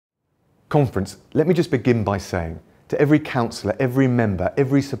Conference, let me just begin by saying to every councillor, every member,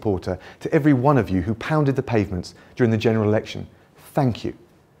 every supporter, to every one of you who pounded the pavements during the general election, thank you,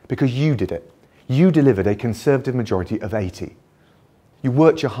 because you did it. You delivered a Conservative majority of 80. You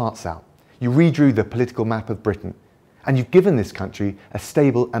worked your hearts out. You redrew the political map of Britain, and you've given this country a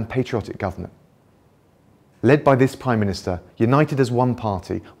stable and patriotic government. Led by this Prime Minister, united as one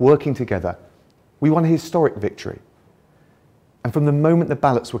party, working together, we won a historic victory. And from the moment the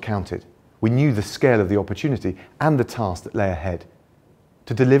ballots were counted, we knew the scale of the opportunity and the task that lay ahead,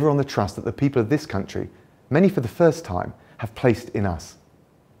 to deliver on the trust that the people of this country, many for the first time, have placed in us.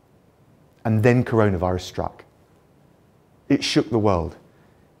 And then coronavirus struck. It shook the world.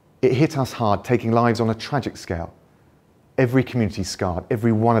 It hit us hard, taking lives on a tragic scale. Every community scarred,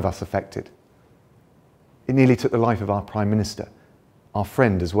 every one of us affected. It nearly took the life of our Prime Minister, our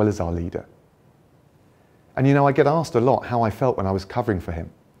friend as well as our leader. And you know, I get asked a lot how I felt when I was covering for him.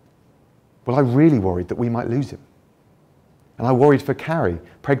 Well, I really worried that we might lose him. And I worried for Carrie,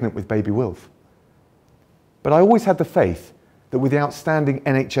 pregnant with baby Wilf. But I always had the faith that with the outstanding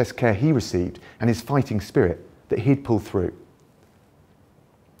NHS care he received and his fighting spirit, that he'd pull through.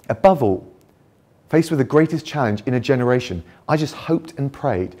 Above all, faced with the greatest challenge in a generation, I just hoped and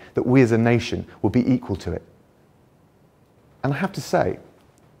prayed that we as a nation would be equal to it. And I have to say,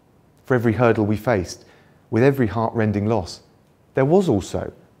 for every hurdle we faced, with every heart-rending loss, there was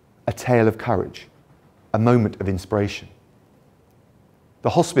also a tale of courage, a moment of inspiration. The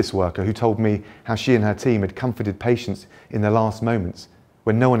hospice worker who told me how she and her team had comforted patients in their last moments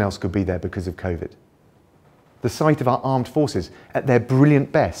when no one else could be there because of COVID. The sight of our armed forces at their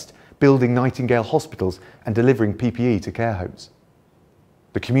brilliant best, building Nightingale hospitals and delivering PPE to care homes.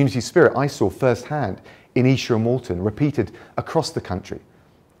 The community spirit I saw firsthand in Esher and Walton, repeated across the country,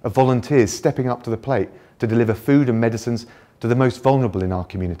 of volunteers stepping up to the plate to deliver food and medicines to the most vulnerable in our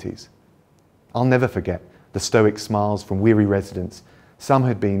communities. I'll never forget the stoic smiles from weary residents. Some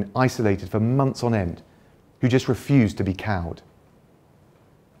had been isolated for months on end, who just refused to be cowed.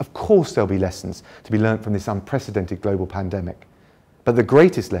 Of course there'll be lessons to be learnt from this unprecedented global pandemic, but the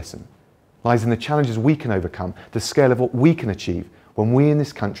greatest lesson lies in the challenges we can overcome, the scale of what we can achieve when we in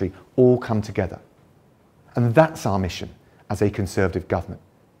this country all come together. And that's our mission as a Conservative government,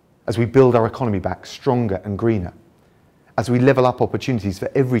 as we build our economy back stronger and greener, as we level up opportunities for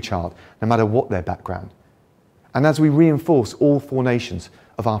every child, no matter what their background, and as we reinforce all four nations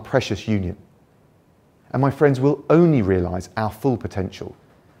of our precious union. And my friends, we'll only realise our full potential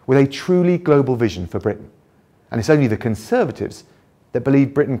with a truly global vision for Britain. And it's only the Conservatives that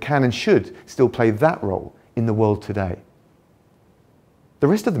believe Britain can and should still play that role in the world today. The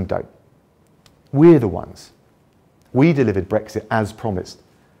rest of them don't. We're the ones. We delivered Brexit as promised,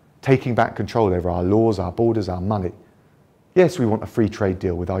 taking back control over our laws, our borders, our money. Yes, we want a free trade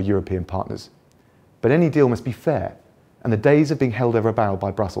deal with our European partners, but any deal must be fair, and the days of being held over a barrel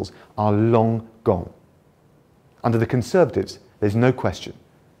by Brussels are long gone. Under the Conservatives, there's no question.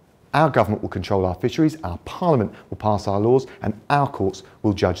 Our government will control our fisheries, our Parliament will pass our laws, and our courts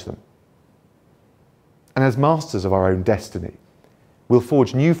will judge them. And as masters of our own destiny, we'll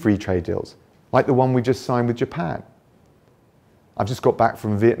forge new free trade deals, like the one we just signed with Japan. I've just got back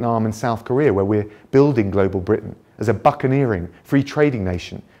from Vietnam and South Korea, where we're building global Britain as a buccaneering, free trading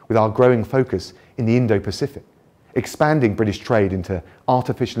nation with our growing focus in the Indo-Pacific, expanding British trade into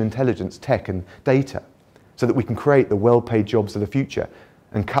artificial intelligence, tech and data, so that we can create the well-paid jobs of the future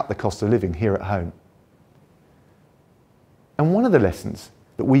and cut the cost of living here at home. And one of the lessons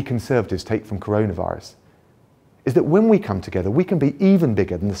that we Conservatives take from coronavirus is that when we come together, we can be even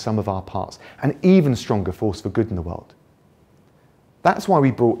bigger than the sum of our parts, an even stronger force for good in the world. That's why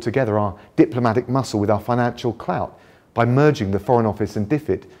we brought together our diplomatic muscle with our financial clout by merging the Foreign Office and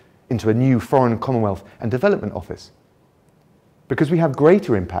DFID into a new Foreign, Commonwealth and Development Office. Because we have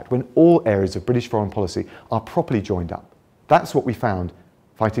greater impact when all areas of British foreign policy are properly joined up. That's what we found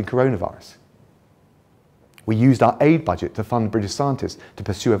fighting coronavirus. We used our aid budget to fund British scientists to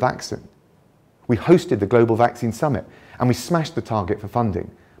pursue a vaccine. We hosted the Global Vaccine Summit and we smashed the target for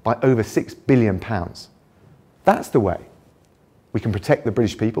funding by over £6 billion. That's the way we can protect the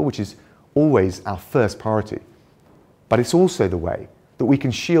British people, which is always our first priority. But it's also the way that we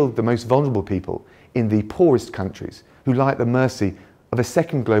can shield the most vulnerable people in the poorest countries who lie at the mercy of a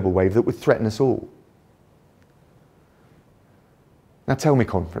second global wave that would threaten us all. Now tell me,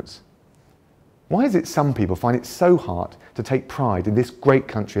 conference, why is it some people find it so hard to take pride in this great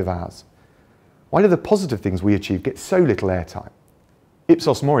country of ours? Why do the positive things we achieve get so little airtime?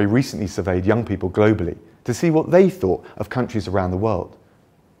 Ipsos Mori recently surveyed young people globally to see what they thought of countries around the world.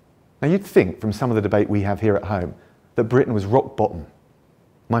 Now you'd think from some of the debate we have here at home that Britain was rock bottom.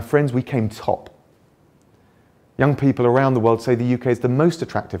 My friends, we came top. Young people around the world say the UK is the most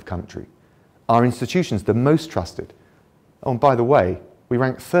attractive country. Our institutions the most trusted. Oh, and by the way, we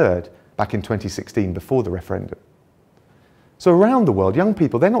ranked third back in 2016 before the referendum. So around the world, young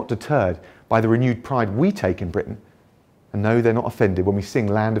people, they're not deterred by the renewed pride we take in Britain. And no, they're not offended when we sing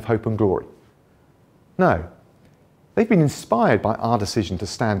Land of Hope and Glory. No, they've been inspired by our decision to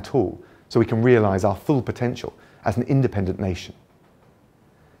stand tall so we can realise our full potential as an independent nation.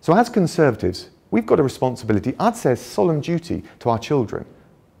 So as Conservatives, we've got a responsibility, I'd say a solemn duty to our children,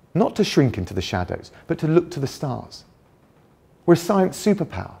 not to shrink into the shadows, but to look to the stars. We're a science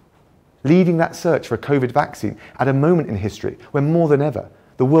superpower, leading that search for a COVID vaccine at a moment in history when more than ever,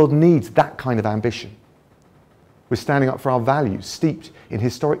 the world needs that kind of ambition. We're standing up for our values, steeped in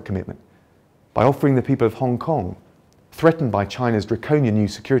historic commitment, by offering the people of Hong Kong, threatened by China's draconian new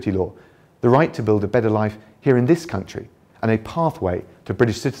security law, the right to build a better life here in this country and a pathway to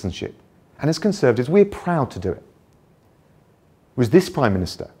British citizenship. And as Conservatives, we're proud to do it. It was this Prime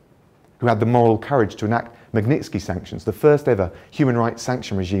Minister who had the moral courage to enact Magnitsky sanctions, the first ever human rights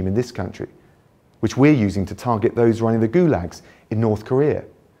sanction regime in this country, which we're using to target those running the gulags in North Korea,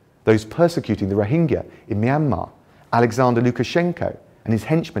 those persecuting the Rohingya in Myanmar, Alexander Lukashenko and his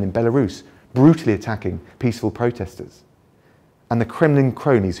henchmen in Belarus, brutally attacking peaceful protesters, and the Kremlin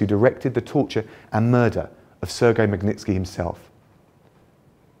cronies who directed the torture and murder of Sergei Magnitsky himself.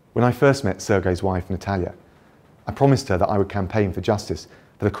 When I first met Sergei's wife, Natalia, I promised her that I would campaign for justice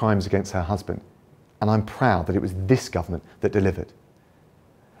for the crimes against her husband, and I'm proud that it was this government that delivered.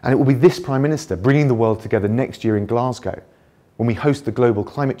 And it will be this Prime Minister bringing the world together next year in Glasgow when we host the global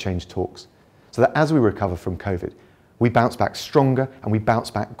climate change talks, so that as we recover from COVID, we bounce back stronger and we bounce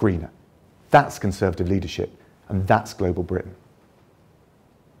back greener. That's Conservative leadership, and that's global Britain.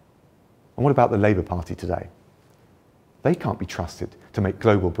 And what about the Labour Party today? They can't be trusted to make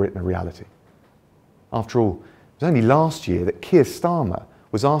global Britain a reality. After all, it was only last year that Keir Starmer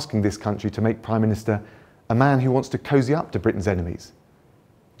was asking this country to make Prime Minister a man who wants to cosy up to Britain's enemies.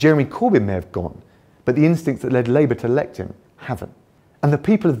 Jeremy Corbyn may have gone, but the instincts that led Labour to elect him haven't. And the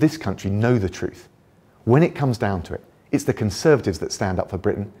people of this country know the truth. When it comes down to it, it's the Conservatives that stand up for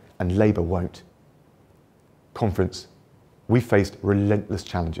Britain, and Labour won't. Conference, we've faced relentless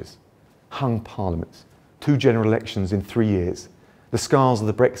challenges. Hung parliaments, 2 general elections in 3 years, the scars of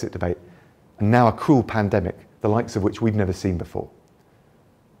the Brexit debate, and now a cruel pandemic, the likes of which we've never seen before.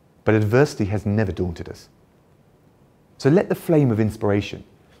 But adversity has never daunted us. So let the flame of inspiration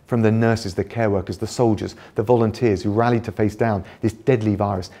from the nurses, the care workers, the soldiers, the volunteers who rallied to face down this deadly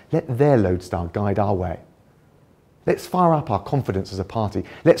virus, let their lodestar guide our way. Let's fire up our confidence as a party.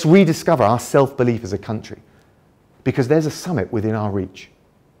 Let's rediscover our self-belief as a country, because there's a summit within our reach.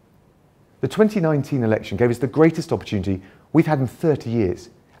 The 2019 election gave us the greatest opportunity we've had in 30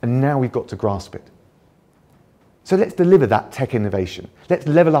 years, and now we've got to grasp it. So let's deliver that tech innovation. Let's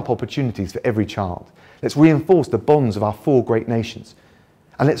level up opportunities for every child. Let's reinforce the bonds of our 4 great nations.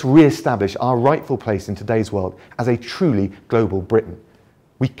 And let's re-establish our rightful place in today's world as a truly global Britain.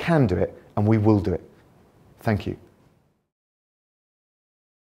 We can do it, and we will do it. Thank you.